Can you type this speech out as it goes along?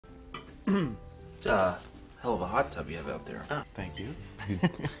It's a hell of a hot tub you have out there. Oh, thank you.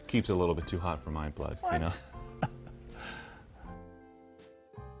 Keeps it a little bit too hot for my blood, you know?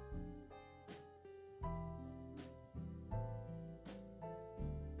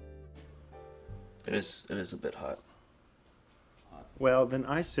 It is a bit hot. Well, then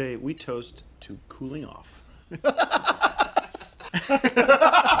I say we toast to cooling off. That's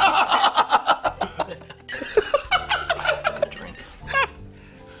a good drink.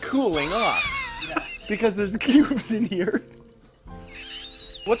 Cooling off. Because there's cubes in here.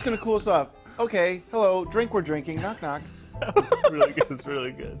 What's gonna cool us off? Okay, hello, drink we're drinking, knock knock. That was really good. It's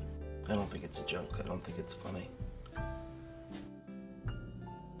really good. I don't think it's a joke. I don't think it's funny.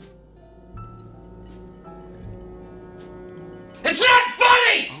 It's not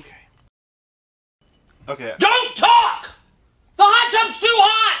funny! Okay. Okay. Don't talk! The hot tub's too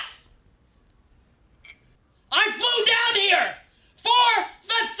hot! I flew down here for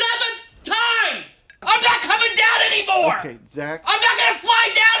the 7th time! I'm not coming down anymore! Okay, Zach. I'm not gonna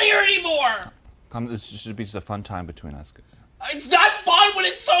fly down here anymore! This should be just a fun time between us. It's not fun when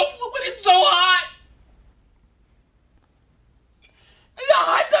it's so hot! The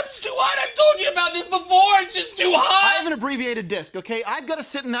hot tub's too hot! I've told you about this before! It's just too I hot! have an abbreviated disc, okay? I've got to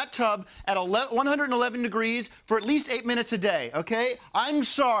sit in that tub at 111 degrees for at least 8 minutes a day, okay? I'm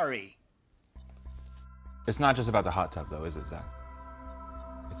sorry. It's not just about the hot tub, though, is it, Zach?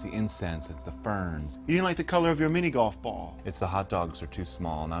 It's the incense, it's the ferns. You didn't like the color of your mini golf ball. It's the hot dogs are too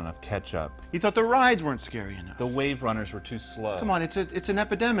small, not enough ketchup. You thought the rides weren't scary enough. The wave runners were too slow. Come on, it's an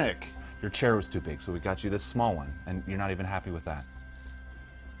epidemic. Your chair was too big, so we got you this small one, and you're not even happy with that.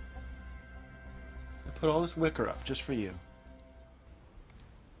 I put all this wicker up just for you.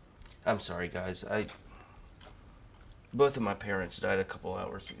 I'm sorry, guys. Both of my parents died a couple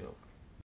hours ago.